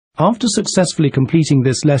After successfully completing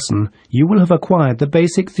this lesson, you will have acquired the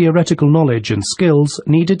basic theoretical knowledge and skills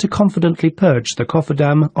needed to confidently purge the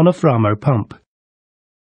cofferdam on a Framo pump.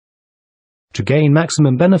 To gain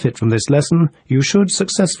maximum benefit from this lesson, you should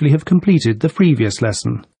successfully have completed the previous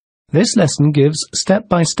lesson. This lesson gives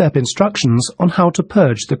step-by-step instructions on how to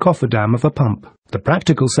purge the cofferdam of a pump. The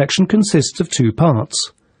practical section consists of two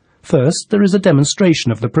parts. First, there is a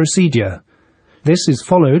demonstration of the procedure. This is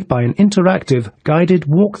followed by an interactive, guided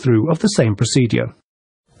walkthrough of the same procedure.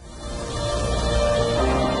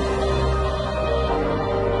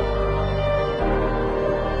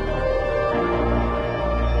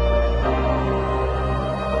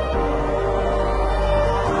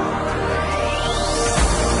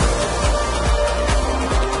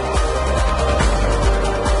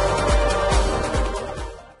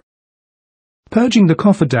 Purging the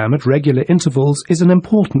cofferdam at regular intervals is an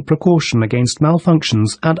important precaution against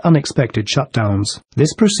malfunctions and unexpected shutdowns.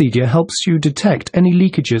 This procedure helps you detect any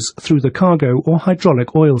leakages through the cargo or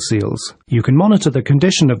hydraulic oil seals. You can monitor the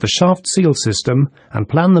condition of the shaft seal system and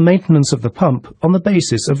plan the maintenance of the pump on the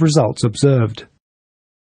basis of results observed.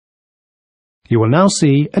 You will now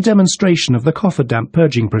see a demonstration of the cofferdam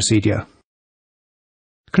purging procedure.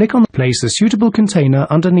 Click on Place a suitable container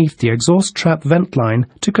underneath the exhaust trap vent line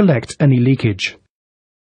to collect any leakage.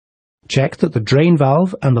 Check that the drain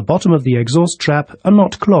valve and the bottom of the exhaust trap are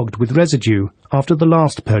not clogged with residue after the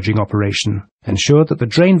last purging operation. Ensure that the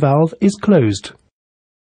drain valve is closed.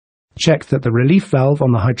 Check that the relief valve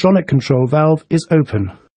on the hydraulic control valve is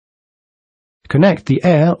open. Connect the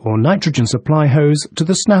air or nitrogen supply hose to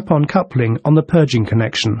the snap-on coupling on the purging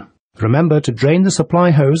connection. Remember to drain the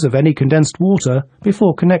supply hose of any condensed water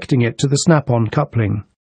before connecting it to the snap-on coupling.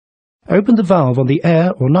 Open the valve on the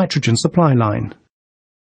air or nitrogen supply line.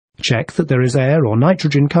 Check that there is air or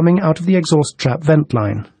nitrogen coming out of the exhaust trap vent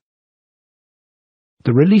line.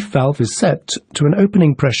 The relief valve is set to an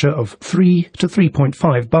opening pressure of 3 to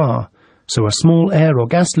 3.5 bar, so a small air or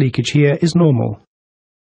gas leakage here is normal.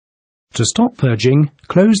 To stop purging,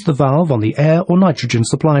 close the valve on the air or nitrogen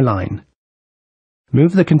supply line.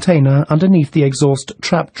 Move the container underneath the exhaust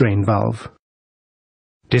trap drain valve.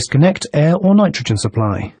 Disconnect air or nitrogen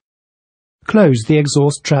supply. Close the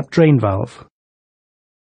exhaust trap drain valve.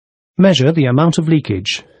 Measure the amount of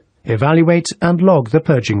leakage. Evaluate and log the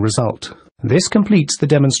purging result. This completes the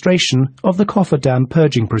demonstration of the cofferdam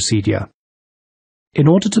purging procedure. In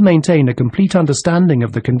order to maintain a complete understanding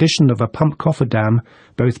of the condition of a pump cofferdam,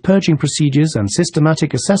 both purging procedures and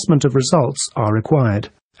systematic assessment of results are required.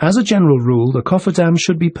 As a general rule, the cofferdam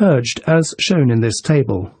should be purged as shown in this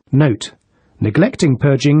table. Note: neglecting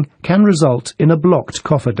purging can result in a blocked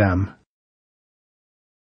cofferdam.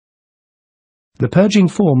 The purging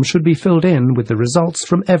form should be filled in with the results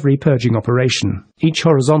from every purging operation. Each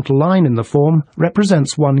horizontal line in the form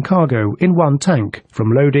represents one cargo in one tank,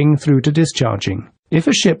 from loading through to discharging. If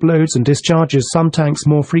a ship loads and discharges some tanks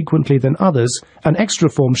more frequently than others, an extra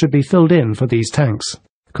form should be filled in for these tanks.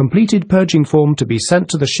 Completed purging form to be sent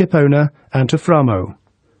to the ship owner and to Framo.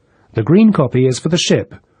 The green copy is for the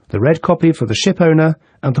ship, the red copy for the ship owner,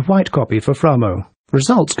 and the white copy for Framo.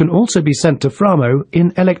 Results can also be sent to Framo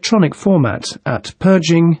in electronic format at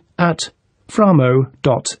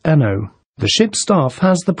purging@framo.no. The ship staff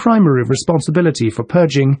has the primary responsibility for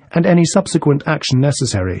purging and any subsequent action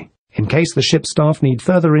necessary. In case the ship staff need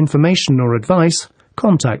further information or advice,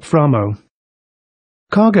 contact Framo.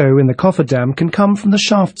 Cargo in the cofferdam can come from the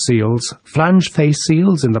shaft seals, flange face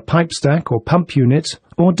seals in the pipe stack or pump unit,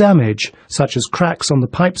 or damage, such as cracks on the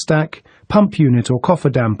pipe stack, pump unit or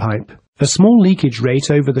cofferdam pipe. A small leakage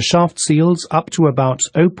rate over the shaft seals up to about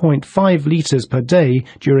 0.5 litres per day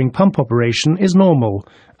during pump operation is normal,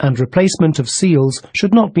 and replacement of seals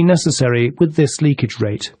should not be necessary with this leakage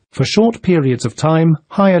rate. For short periods of time,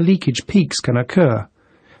 higher leakage peaks can occur.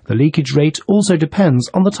 The leakage rate also depends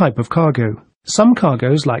on the type of cargo. Some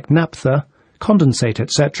cargoes, like naphtha, condensate,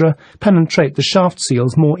 etc., penetrate the shaft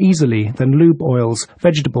seals more easily than lube oils,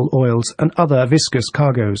 vegetable oils, and other viscous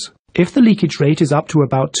cargoes. If the leakage rate is up to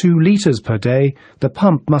about 2 litres per day, the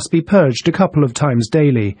pump must be purged a couple of times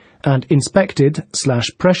daily and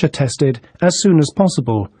inspected/pressure tested as soon as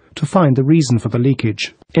possible to find the reason for the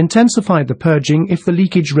leakage. Intensify the purging if the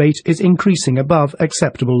leakage rate is increasing above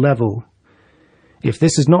acceptable level. If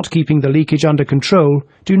this is not keeping the leakage under control,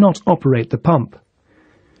 do not operate the pump.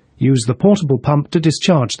 Use the portable pump to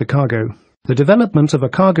discharge the cargo. The development of a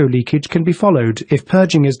cargo leakage can be followed if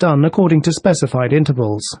purging is done according to specified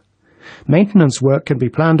intervals. Maintenance work can be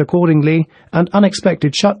planned accordingly, and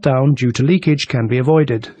unexpected shutdown due to leakage can be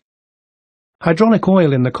avoided. Hydraulic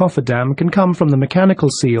oil in the cofferdam can come from the mechanical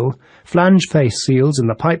seal, flange face seals in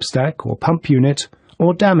the pipe stack or pump unit,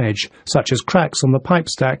 or damage, such as cracks on the pipe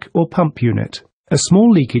stack or pump unit. A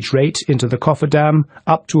small leakage rate into the cofferdam,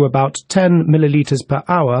 up to about 10 milliliters per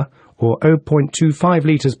hour, or 0.25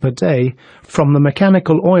 litres per day, from the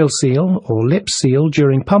mechanical oil seal or lip seal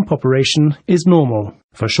during pump operation is normal.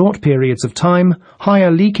 For short periods of time,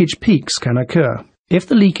 higher leakage peaks can occur. If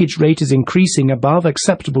the leakage rate is increasing above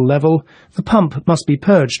acceptable level, the pump must be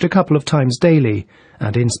purged a couple of times daily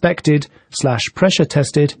and inspected/pressure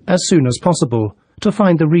tested as soon as possible to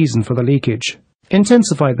find the reason for the leakage.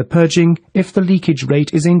 Intensify the purging if the leakage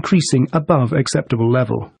rate is increasing above acceptable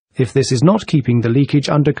level. If this is not keeping the leakage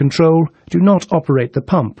under control, do not operate the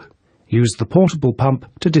pump. Use the portable pump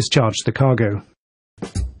to discharge the cargo.